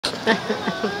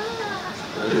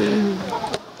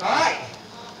Alright.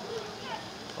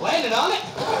 Landed on it?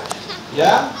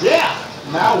 Yeah? Yeah.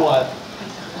 Now what?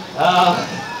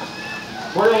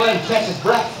 We're going to let him catch his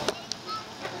breath.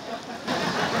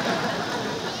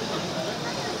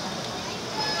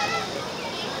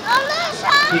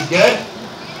 He's good?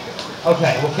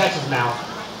 Okay, we'll catch his mouth.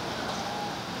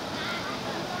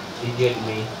 He's getting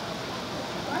me.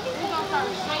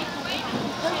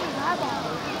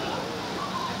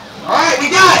 Alright, we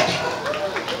got it!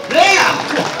 Damn!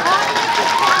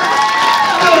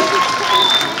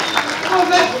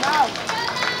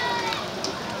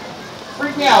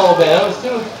 Freaked me out a little bit. That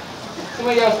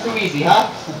was too easy, huh?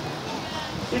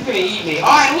 He's gonna eat me.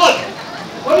 Alright, look!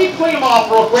 Let me clean him off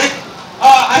real quick.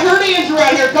 I heard Andrew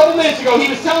out here a couple minutes ago. He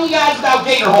was telling you guys about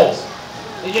gator holes.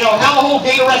 You know, how the whole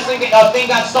gator wrestling thing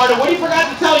got started. What he forgot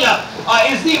to tell you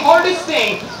is the hardest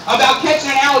thing about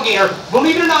catching an alligator,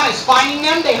 believe it or not, is finding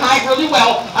them. They hide really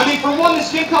well. I mean, for one, the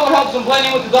skin color helps them blend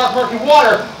in with the dark, murky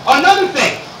water. Another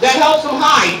thing that helps them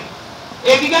hide,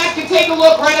 if you guys can take a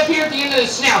look right up here at the end of the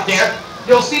snout there,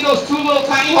 you'll see those two little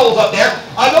tiny holes up there.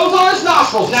 Those are his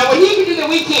nostrils. Now, what he can do that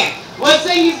we can't, let's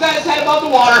say he's got his head above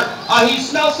the water, he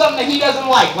smells something that he doesn't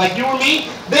like you or me,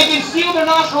 they can seal their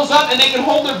nostrils up and they can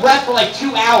hold their breath for like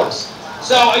 2 hours.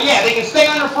 So, yeah, they can stay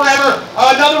under forever.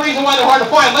 Another reason why they're hard to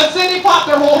find. Let's say they pop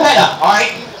their whole head up, all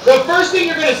right? The first thing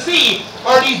you're going to see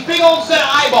are these big old set of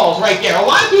eyeballs right there. A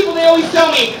lot of people, they always tell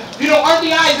me, you know, aren't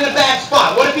the eyes in a bad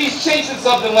spot? What if he's chasing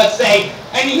something, let's say,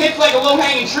 and he hits like a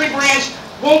low-hanging tree branch?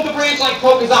 Won't the branch like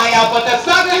poke his eye out? But that's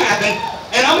not going to happen.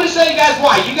 And I'm going to show you guys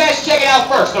why. You guys check it out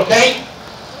first, okay?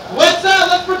 Let's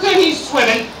pretend he's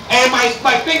swimming, and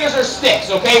my fingers are sticks,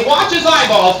 okay? Watch his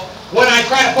eyeballs when I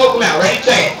try to poke them out. Ready?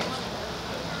 Check it.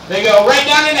 They go right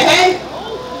down in the head,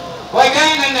 like that,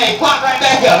 and then they pop right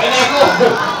back up. And they go,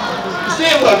 you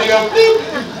see them look, they go, beep,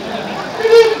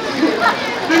 beep.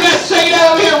 You guys check it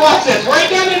out over here, watch this. Right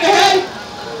down in the head,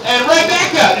 and right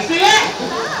back up. You see that?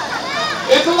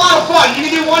 It's a lot of fun.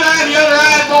 You can do one eye, the other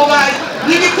eye, both eyes.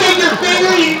 You can take your finger,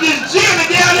 you can just jam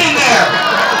it down in there.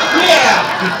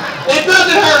 Yeah. It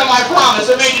doesn't hurt them, I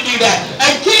promise. I made you do that.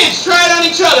 And kids, try it on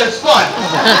each other. It's fun.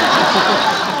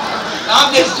 I'm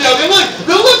just joking. Look,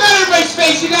 the look on everybody's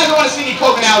face. You guys don't want to see me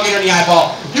poke an alligator in the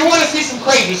eyeball. You want to see some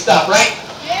crazy stuff, right?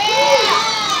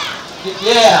 Yeah.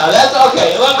 Yeah, that's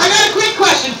okay. Look, I got a quick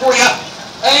question for you.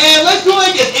 And let's do it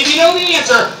like this. If you know the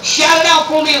answer, shout it out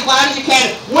for me as loud as you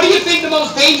can. What do you think the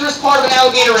most dangerous part of an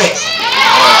alligator is?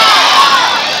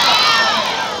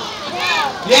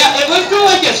 Yeah, and let's do it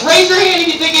like this. Raise your hand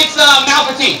if you think it's mouth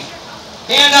or teeth.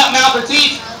 Hand up, mouth or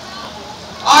teeth.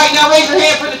 All right, now raise your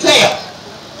hand for the tail.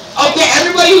 Okay,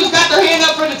 everybody who's got their hand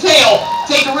up for the tail,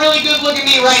 take a really good look at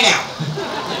me right now.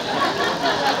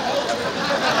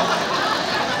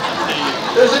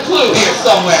 There's a clue here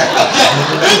somewhere.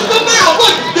 It's the mouth.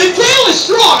 Look, the tail is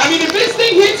strong. I mean, if this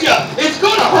thing hits you, it's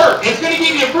going to hurt. It's going to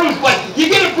give you a bruise, but you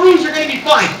get a bruise, you're going to be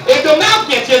fine. If the mouth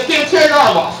gets you, it's going to tear your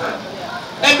arm off.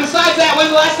 And besides that,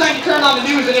 when's the last time you turned on the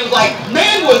news and it was like,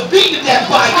 man was beat to death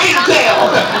by a gator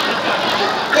tail?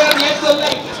 It's so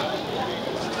late.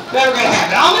 Never gonna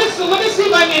happen. Let me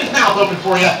see if I can get his mouth open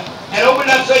for you and open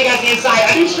it up so you guys the inside.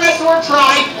 I do stress the word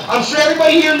try. I'm sure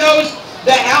everybody here knows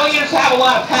that alligators have a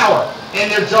lot of power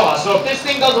in their jaws. So if this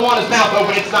thing doesn't want his mouth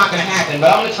open, it's not gonna happen.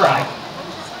 But I'm gonna try.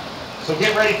 So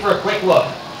get ready for a quick look.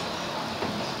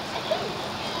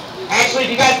 Actually,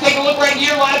 if you guys take a look right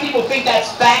here, a lot of people think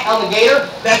that's fat on the gator.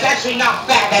 That's actually not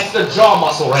fat. That's their jaw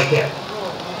muscle right there.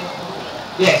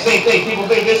 Yeah, same thing. People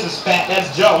think this is fat.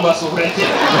 That's jaw muscle right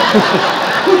there.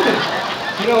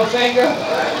 You know what I'm saying, girl?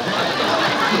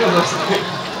 You know what I'm saying?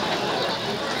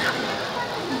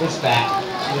 It's fat.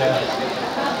 Yeah.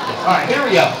 All right, here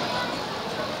we go.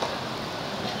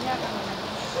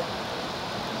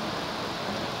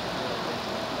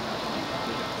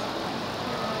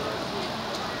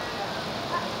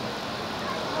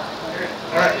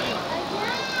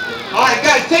 All right,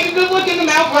 guys, take a good look in the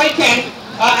mouth right can.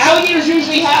 Alligators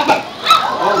usually have...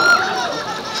 Oh.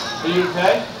 Are you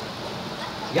okay?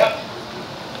 Yep.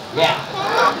 Yeah.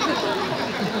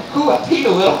 Ooh, I peed a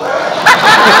little.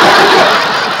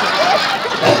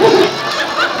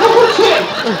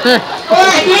 All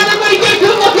right, did everybody get a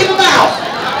good look in the mouth?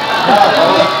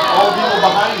 All the people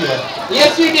behind you.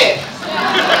 Yes, you did.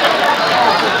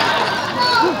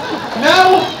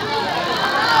 No?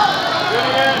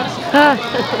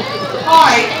 All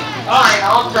right,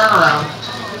 I'll turn around.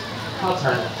 I'll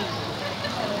turn it.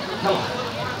 Come on.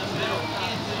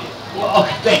 Well,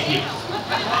 okay, thank you.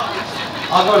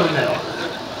 I'll go to the middle.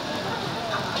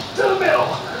 To the middle.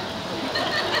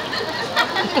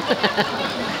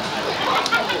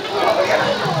 Oh,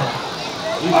 yeah.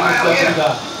 Easy said than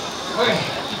done. Okay.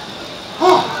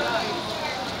 Oh.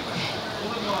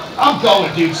 I'm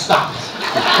going, dude. Stop.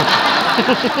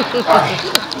 All right.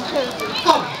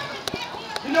 Okay.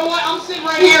 You know what? I'm sitting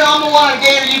right here. I'm the one on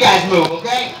Gator. You guys move,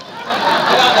 okay?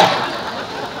 How about that?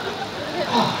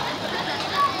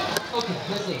 Okay,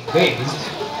 let's see. Babies.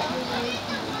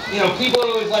 You know, people are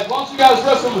always like, why don't you guys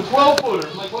wrestle with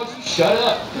 12-footers? I'm like, why don't you shut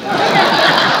up?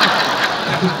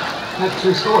 That's a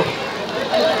true story.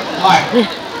 Alright,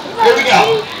 here we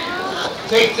go.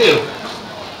 Take 2.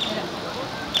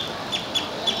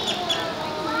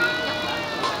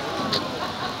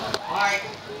 Alright.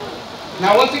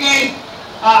 Now, once again,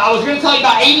 I was going to tell you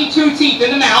about 82 teeth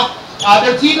in the mouth.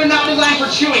 Their teeth are not designed for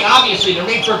chewing, obviously. They're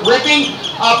made for gripping,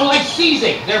 for like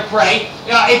seizing their prey.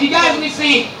 If you guys let me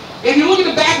see, if you look at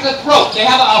the back of the throat, they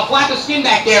have a flap of skin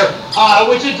back there,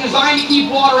 which is designed to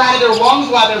keep water out of their lungs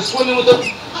while they're swimming with their...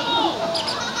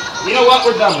 You know what?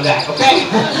 We're done with that, okay?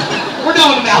 We're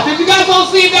done with the mouth. Did you guys all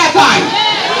see it that time?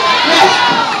 Yes.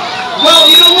 Well,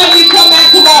 you know what? You come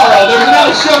back tomorrow. There's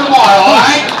another show tomorrow, all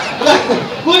right?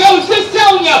 Look, I was just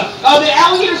telling you, the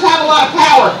alligators have a lot of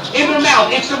power in their mouth.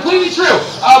 It's completely true.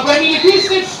 But I mean, if he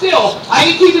sits still, I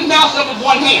can keep his mouth shut with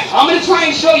one hand. I'm going to try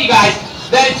and show you guys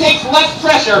that it takes less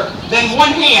pressure than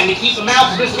one hand to keep the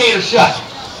mouth of this gator shut.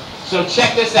 So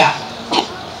check this out.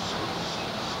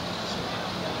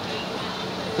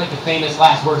 It's like the famous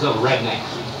last words of a redneck.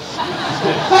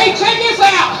 Hey, check this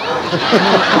out!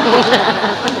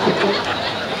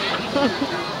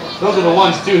 Those are the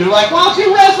ones, too, who are like, why don't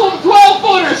you wrestle with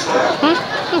 12-footers?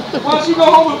 Why don't you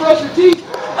go home and brush your teeth?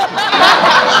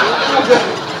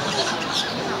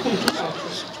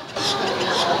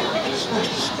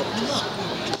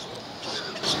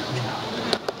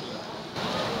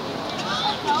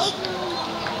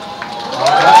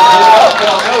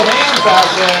 No hands out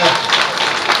there.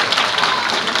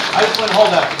 I just wouldn't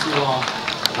hold that for too long.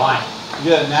 Why?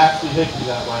 You get a nasty hickey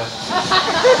that way.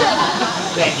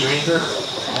 Thank you, Andrew.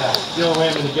 Yeah, the only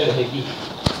way I'm going to get a hickey.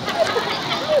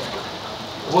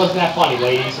 It wasn't that funny,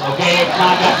 ladies, okay? It's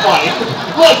not that funny.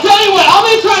 Look, tell you what, I'm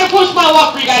going to try to push my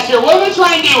luck for you guys here. What I'm going to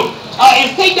try and do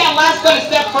is take that last cut a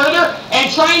step further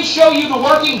and try and show you the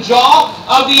working jaw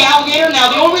of the alligator. Now,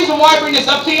 the only reason why I bring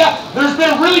this up to you, there's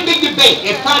been a really big debate.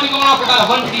 It's probably been going on for about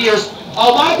 100 years. A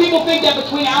lot of people think that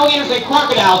between alligators and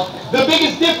crocodiles, the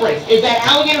biggest difference is that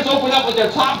alligators open up with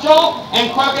their top jaw and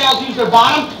crocodiles use their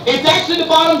bottom. It's actually the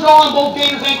bottom jaw on both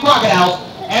gators and crocodiles,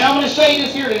 and I'm going to show you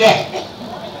this here today.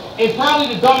 It's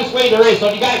probably the dumbest way there is, so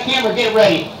if you got a camera, get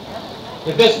ready.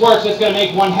 If this works, it's going to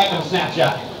make one heck of a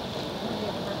snapshot.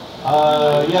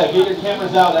 Yeah, get your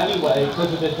cameras out anyway,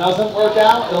 because if it doesn't work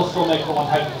out, it'll still make for one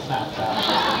heck of a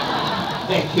snapshot.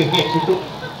 Thank you, Andrew.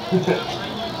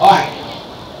 All right.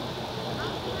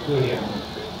 Do it here.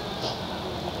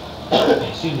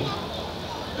 Excuse me.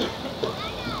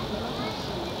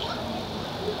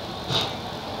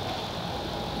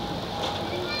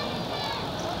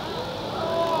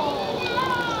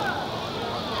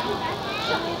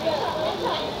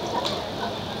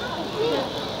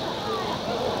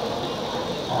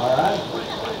 All right.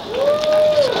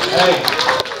 Hey,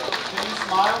 can you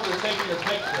smile? We're taking your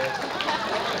picture.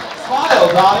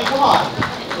 Smile, Donnie, come on.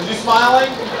 Is he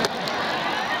smiling?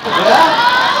 Yeah?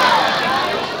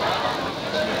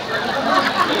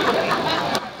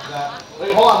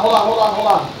 Wait, hold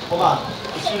on.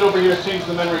 Just shoot over here, change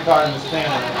the memory card in this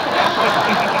camera.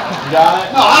 You got it?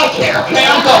 No, I don't care, okay?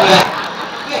 I'm done with that.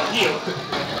 Thank you.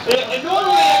 And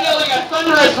normally I get like a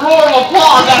thunderous roar of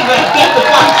applause out of that death of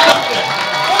fun something.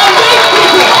 Oh,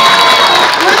 thank you!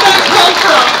 Where'd that come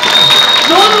from?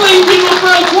 Normally people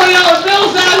throw $20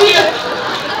 bills out here.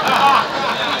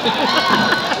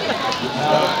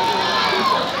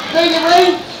 Take it,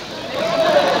 ready?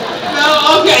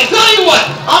 No, okay, tell you what.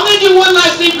 I'm going to do one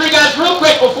last thing for you guys real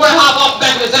quick before I hop off the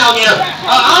back of this alligator.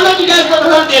 I don't know if you guys have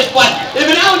ever heard this, but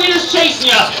if an alligator's chasing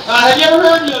you, have you ever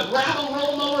heard you grab them,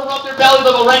 roll them over, rub their belly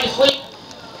till they'll right to sleep?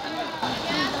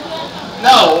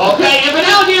 No, okay? If an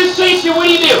alligator's chasing you, what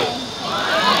do?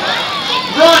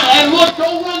 Run, and look,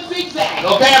 don't run zigzag,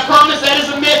 okay? I promise that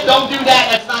is a myth. Don't do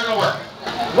that. That's not going to work.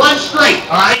 Run straight,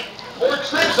 all right? Or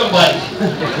trip somebody.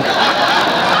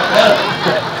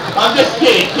 I'm just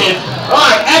kidding, kids.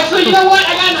 Alright, actually, you know what?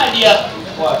 I got an idea.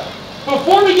 What?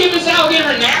 Before we give this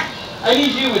alligator a nap, I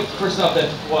need you for something.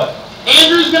 What?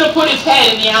 Andrew's going to put his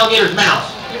head in the alligator's mouth.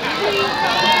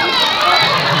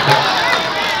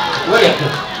 Look at him.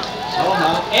 Oh,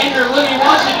 no. Andrew, look, he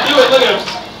wants you to do it. Look at him.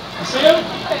 You see him?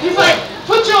 He's like,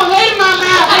 put your head in my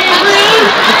mouth,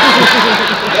 Andrew!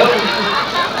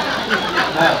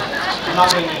 No. I'm not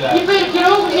going to do that. You better get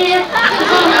over here,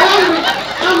 because I'm hungry.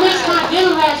 I missed my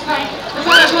dinner last night, because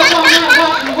I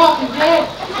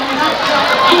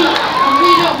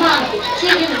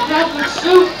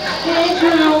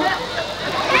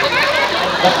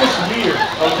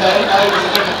Okay, now you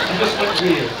just went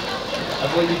weird.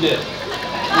 That's what you did.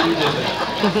 You did that.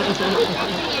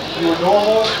 You were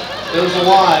normal, there was a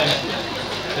line,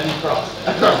 and you crossed.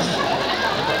 I crossed.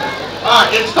 Alright,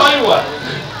 let's tell you what.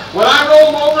 When I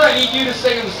roll them over, I need you to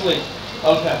sing them to sleep.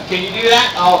 Okay. Can you do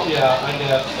that? Oh, yeah, I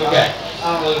guess. Okay.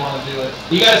 I don't really want to do it.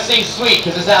 You gotta sing sweet,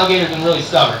 because this alligator's been really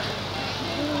stubborn.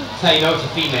 That's how you know it's a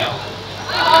female.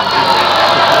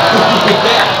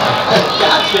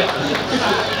 Gotcha.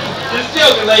 Just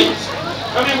joking, ladies.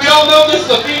 I mean, we all know this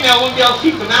is a female, wouldn't be able to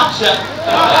keep the mouth shut.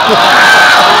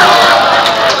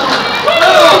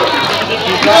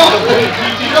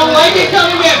 You don't like it?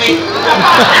 Come and get me.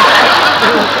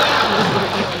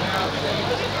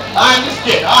 I'm just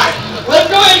kidding. Alright,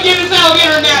 let's go ahead and give this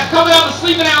alligator a nap. Coming up, a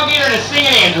sleeping alligator and a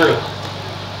singing Andrew.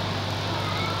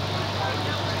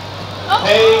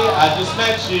 Hey, I just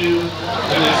met you,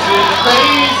 and this is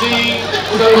crazy,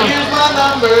 so here's my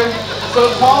number, so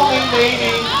call me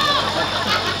maybe.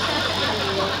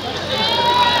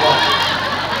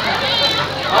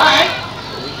 Alright.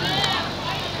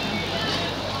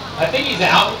 I think he's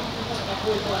out.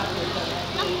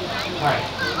 Alright.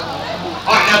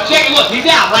 Alright, now check it. Look, he's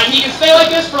out, right? He can stay like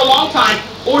this for a long time,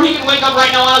 or he can wake up right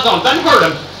now on his own. Doesn't hurt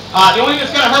him. The only thing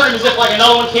that's going to hurt him is if like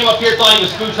another one came up here, thought he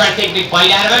was food, trying to take a big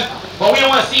bite out of him. But we don't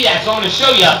want to see that, so I'm going to show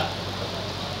you.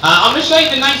 I'm going to show you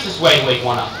the nicest way to wake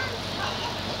one up.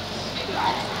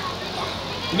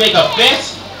 You make a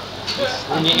fist,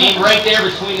 and you aim right there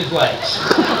between his legs.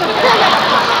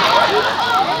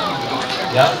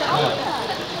 Yep.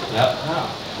 Yep. No.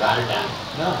 Ride her down.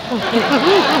 No. You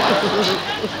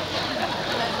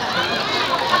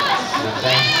know what I'm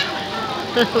saying?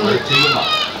 Right to your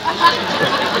mouth.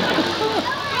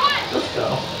 Let's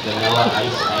go. Vanilla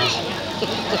ice.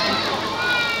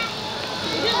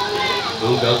 Who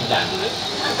goes down?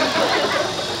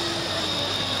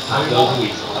 How goes the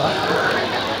weasel?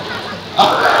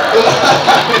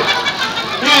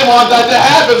 He didn't want that to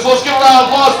happen, so let's give a round of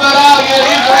applause for that alligator.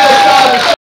 He's the real star.